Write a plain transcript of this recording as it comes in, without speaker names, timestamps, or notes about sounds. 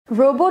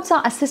Robots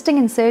are assisting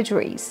in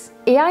surgeries.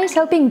 AI is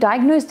helping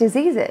diagnose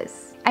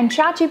diseases. And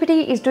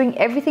ChatGPT is doing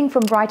everything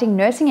from writing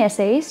nursing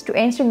essays to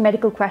answering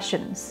medical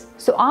questions.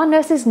 So are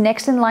nurses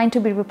next in line to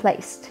be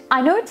replaced?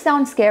 I know it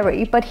sounds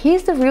scary, but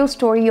here's the real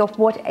story of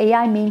what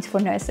AI means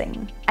for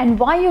nursing and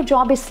why your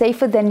job is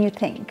safer than you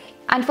think.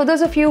 And for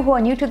those of you who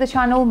are new to the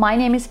channel, my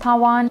name is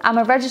Pawan. I'm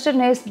a registered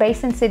nurse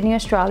based in Sydney,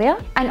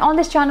 Australia. And on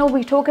this channel,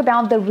 we talk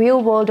about the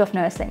real world of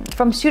nursing,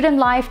 from student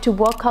life to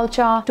work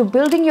culture to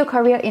building your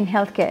career in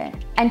healthcare.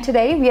 And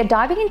today we are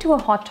diving into a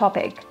hot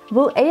topic.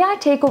 Will AI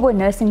take over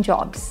nursing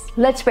jobs?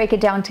 Let's break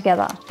it down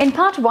together. In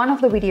part 1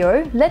 of the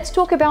video, let's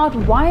talk about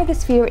why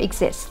this fear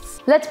exists.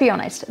 Let's be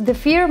honest, the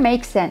fear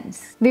makes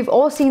sense. We've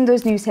all seen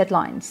those news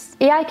headlines.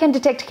 AI can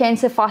detect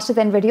cancer faster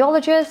than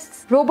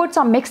radiologists. Robots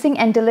are mixing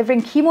and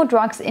delivering chemo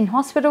drugs in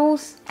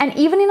hospitals. And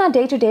even in our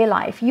day-to-day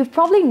life, you've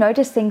probably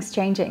noticed things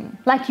changing,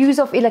 like use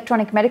of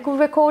electronic medical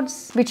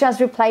records, which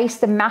has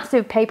replaced the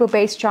massive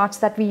paper-based charts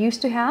that we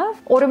used to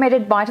have,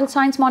 automated vital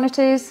signs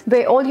monitors,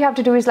 where all you have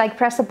to do is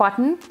press a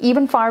button,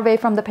 even far away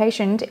from the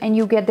patient, and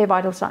you get their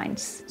vital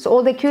signs. So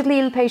all the acutely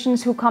ill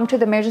patients who come to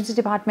the emergency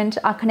department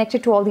are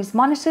connected to all these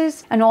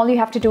monitors, and all you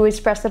have to do is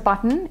press the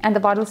button and the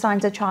vital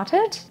signs are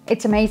charted.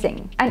 It's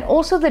amazing. And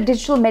also the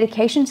digital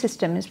medication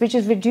systems, which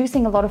is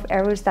reducing a lot of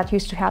errors that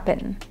used to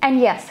happen. And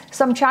yes,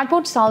 some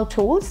chatbot style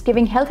tools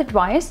giving health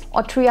advice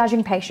or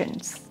triaging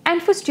patients.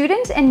 And for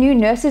students and new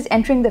nurses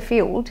entering the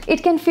field,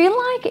 it can feel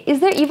like, is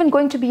there even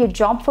going to be a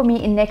job for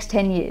me in next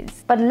 10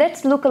 years? But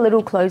let's look a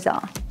little closer.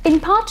 In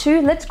part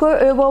 2, let's go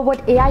over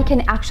what AI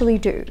can actually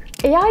do.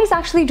 AI is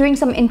actually doing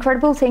some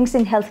incredible things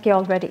in healthcare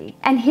already.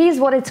 And here's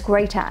what it's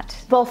great at.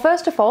 Well,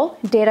 first of all,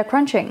 data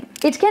crunching.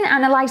 It can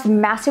analyze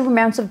massive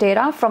amounts of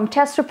data from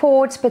test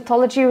reports,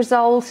 pathology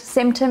results,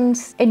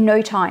 symptoms in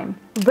no time.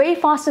 Way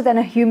faster than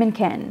a human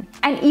can,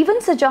 and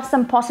even suggest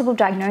some possible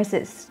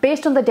diagnosis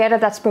based on the data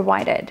that's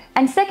provided.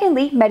 And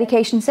secondly,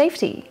 medication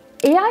safety.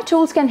 AI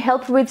tools can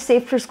help with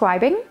safe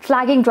prescribing,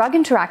 flagging drug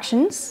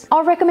interactions,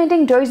 or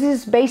recommending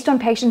doses based on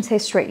patients'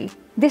 history.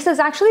 This has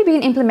actually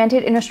been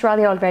implemented in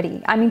Australia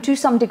already, to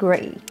some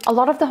degree. A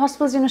lot of the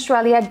hospitals in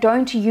Australia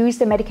don't use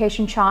the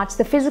medication charts,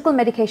 the physical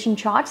medication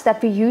charts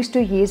that we used 2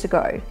 years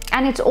ago.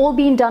 And it's all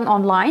being done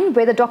online,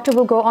 where the doctor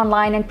will go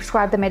online and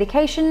prescribe the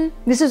medication.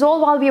 This is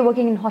all while we are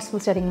working in hospital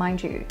setting,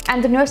 mind you.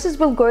 And the nurses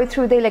will go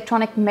through the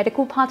electronic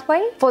medical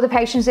pathway for the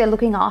patients they're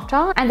looking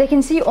after, and they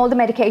can see all the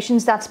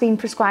medications that's been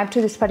prescribed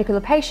to this particular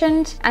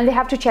patient, and they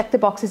have to check the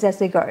boxes as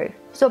they go.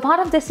 So part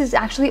of this is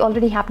actually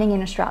already happening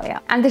in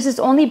Australia, and this is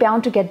only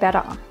bound to get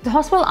better. The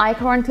hospital I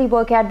currently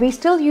work at, we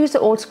still use the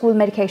old school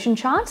medication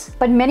charts,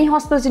 but many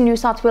hospitals in New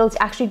South Wales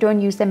actually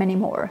don't use them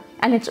anymore,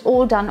 and it's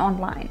all done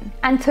online.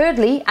 And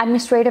thirdly,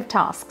 administrative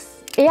tasks.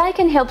 AI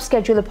can help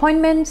schedule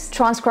appointments,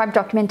 transcribe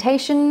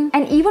documentation,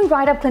 and even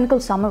write up clinical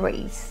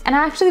summaries. And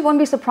I actually won't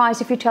be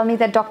surprised if you tell me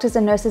that doctors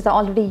and nurses are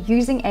already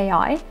using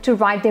AI to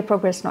write their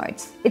progress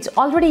notes. It's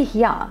already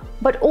here.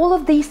 But all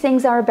of these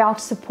things are about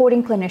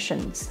supporting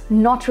clinicians,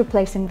 not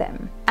replacing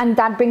them. And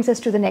that brings us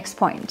to the next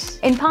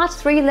point. In part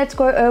 3, let's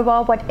go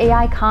over what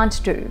AI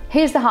can't do.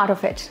 Here's the heart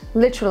of it,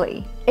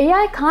 literally.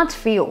 AI can't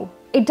feel.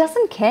 It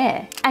doesn't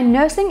care. And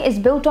nursing is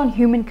built on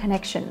human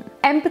connection,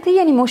 empathy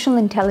and emotional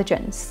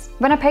intelligence.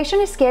 When a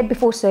patient is scared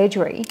before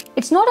surgery,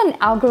 it's not an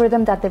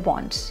algorithm that they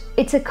want.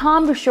 It's a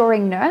calm,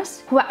 reassuring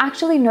nurse who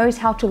actually knows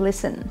how to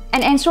listen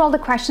and answer all the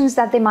questions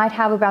that they might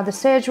have about the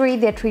surgery,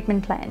 their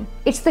treatment plan.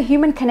 It's the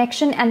human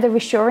connection and the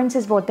reassurance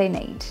is what they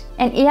need.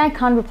 And AI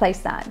can't replace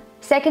that.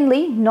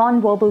 Secondly,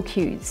 non-verbal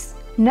cues.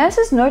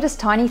 Nurses notice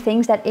tiny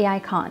things that AI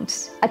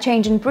can't. A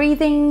change in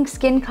breathing,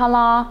 skin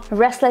color,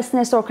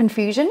 restlessness or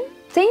confusion.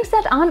 Things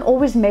that aren't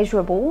always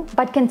measurable,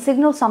 but can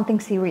signal something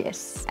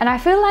serious. And I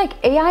feel like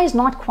AI is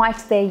not quite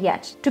there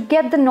yet to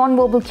get the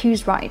non-verbal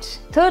cues right.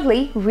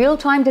 Thirdly,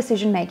 real-time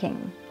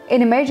decision-making.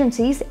 In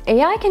emergencies,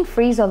 AI can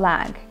freeze or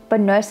lag, but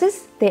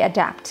nurses, they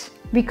adapt.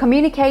 We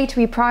communicate,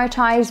 we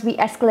prioritize, we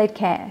escalate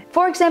care.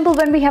 For example,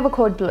 when we have a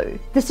code blue,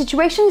 the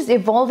situation is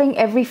evolving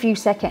every few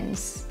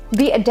seconds.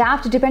 We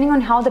adapt depending on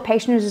how the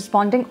patient is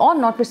responding or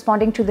not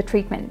responding to the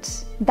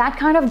treatment. That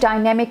kind of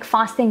dynamic,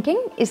 fast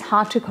thinking is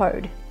hard to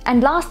code.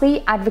 And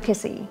lastly,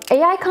 advocacy.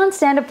 AI can't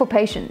stand up for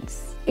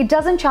patients. It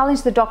doesn't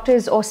challenge the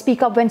doctors or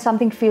speak up when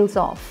something feels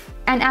off.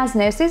 And as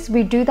nurses,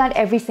 we do that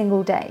every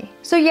single day.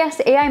 So yes,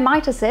 AI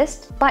might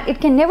assist, but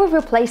it can never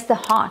replace the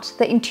heart,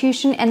 the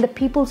intuition, and the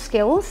people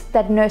skills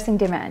that nursing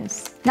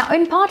demands. Now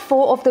in part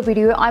 4 of the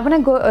video, I want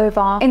to go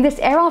over, in this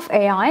era of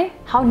AI,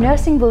 how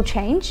nursing will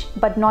change,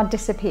 but not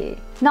disappear.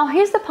 Now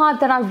here's the part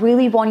that I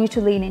really want you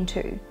to lean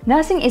into.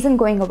 Nursing isn't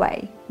going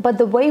away, but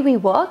the way we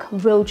work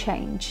will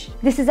change.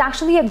 This is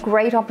actually a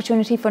great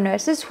opportunity for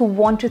nurses who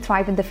want to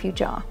thrive in the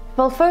future.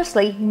 Well,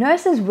 firstly,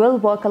 nurses will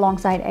work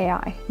alongside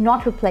AI,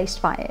 not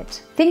replaced by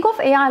it. Think of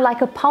AI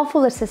like a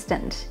powerful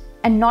assistant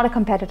and not a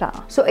competitor.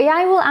 So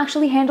AI will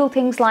actually handle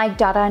things like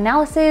data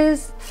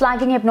analysis,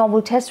 flagging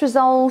abnormal test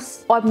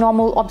results, or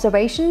abnormal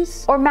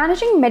observations, or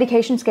managing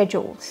medication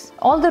schedules.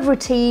 All the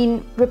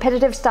routine,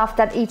 repetitive stuff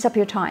that eats up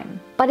your time.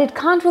 But it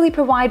can't really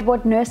provide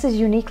what nurses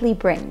uniquely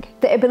bring: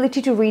 the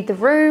ability to read the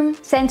room,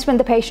 sense when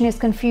the patient is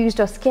confused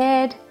or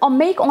scared, or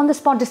make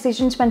on-the-spot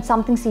decisions when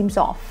something seems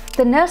off.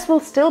 The nurse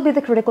will still be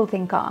the critical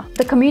thinker,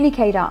 the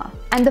communicator,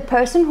 and the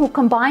person who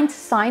combines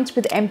science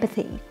with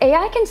empathy.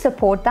 AI can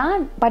support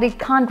that, but it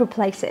can't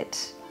replace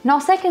it. Now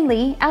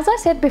secondly, as I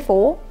said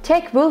before,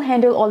 tech will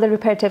handle all the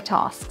repetitive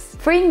tasks,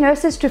 freeing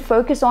nurses to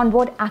focus on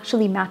what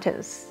actually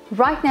matters.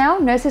 Right now,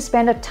 nurses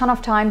spend a ton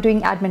of time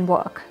doing admin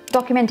work,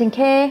 documenting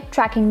care,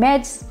 tracking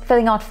meds,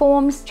 filling out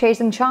forms,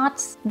 chasing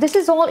charts. This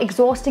is all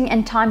exhausting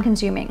and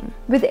time-consuming.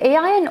 With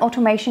AI and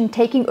automation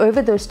taking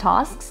over those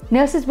tasks,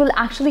 nurses will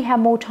actually have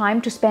more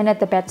time to spend at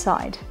the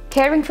bedside,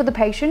 caring for the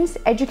patients,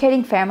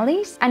 educating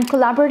families, and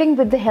collaborating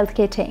with the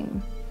healthcare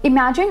team.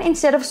 Imagine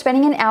instead of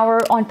spending an hour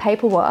on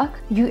paperwork,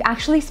 you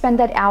actually spend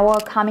that hour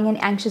calming an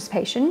anxious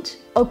patient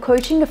or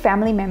coaching a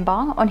family member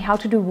on how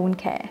to do wound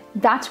care.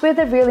 That's where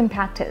the real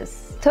impact is.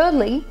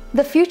 Thirdly,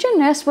 the future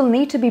nurse will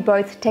need to be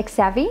both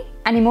tech-savvy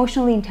and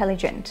emotionally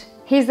intelligent.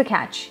 Here's the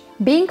catch.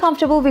 Being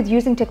comfortable with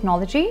using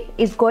technology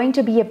is going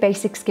to be a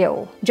basic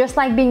skill, just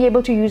like being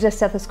able to use a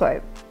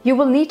stethoscope. You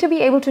will need to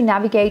be able to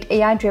navigate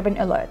AI-driven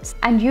alerts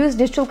and use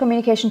digital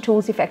communication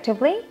tools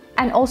effectively,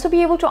 and also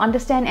be able to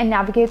understand and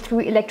navigate through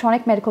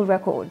electronic medical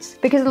records,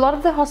 because a lot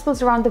of the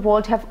hospitals around the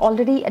world have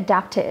already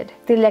adapted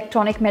the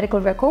electronic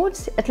medical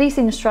records. At least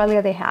in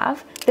Australia they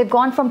have. They've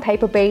gone from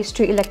paper-based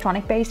to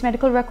electronic-based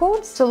medical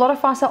records, so a lot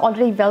of us are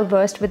already well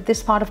versed with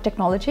this part of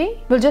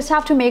technology. We'll just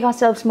have to make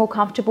ourselves more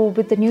comfortable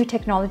with the new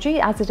technology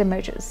as it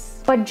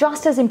emerges. But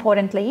just as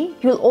importantly,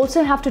 you'll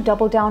also have to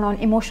double down on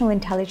emotional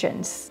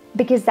intelligence,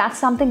 because that's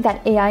something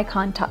that AI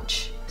can't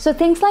touch. So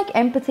things like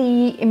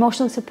empathy,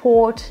 emotional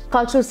support,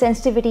 cultural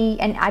sensitivity,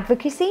 and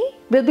advocacy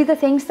will be the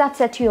things that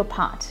set you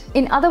apart.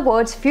 In other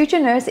words, future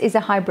nurse is a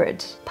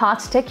hybrid, part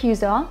tech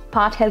user,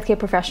 part healthcare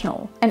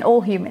professional, and all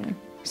human.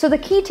 So the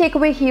key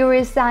takeaway here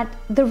is that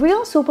the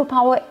real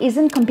superpower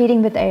isn't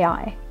competing with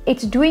AI.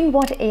 It's doing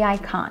what AI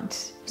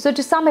can't. So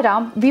to sum it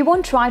up, we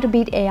won't try to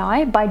beat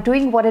AI by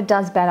doing what it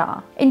does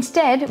better.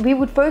 Instead, we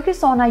would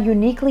focus on our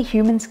uniquely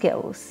human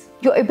skills.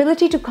 Your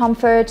ability to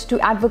comfort, to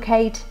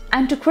advocate,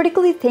 and to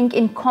critically think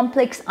in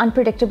complex,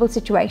 unpredictable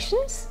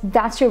situations,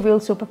 that's your real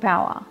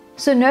superpower.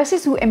 So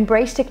nurses who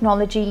embrace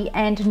technology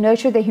and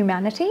nurture their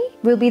humanity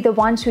will be the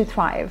ones who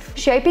thrive,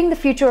 shaping the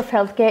future of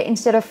healthcare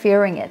instead of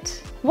fearing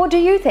it. What do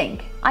you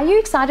think? Are you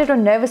excited or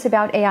nervous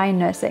about AI in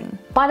nursing?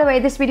 By the way,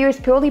 this video is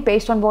purely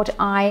based on what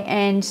I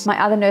and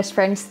my other nurse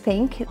friends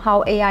think,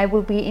 how AI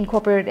will be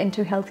incorporated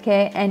into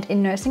healthcare and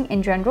in nursing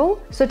in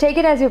general. So take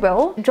it as you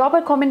will. Drop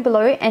a comment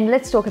below and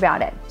let's talk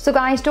about it. So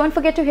guys, don't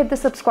forget to hit the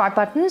subscribe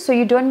button so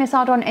you don't miss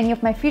out on any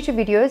of my future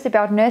videos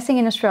about nursing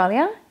in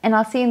Australia, and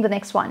I'll see you in the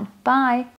next one. Bye!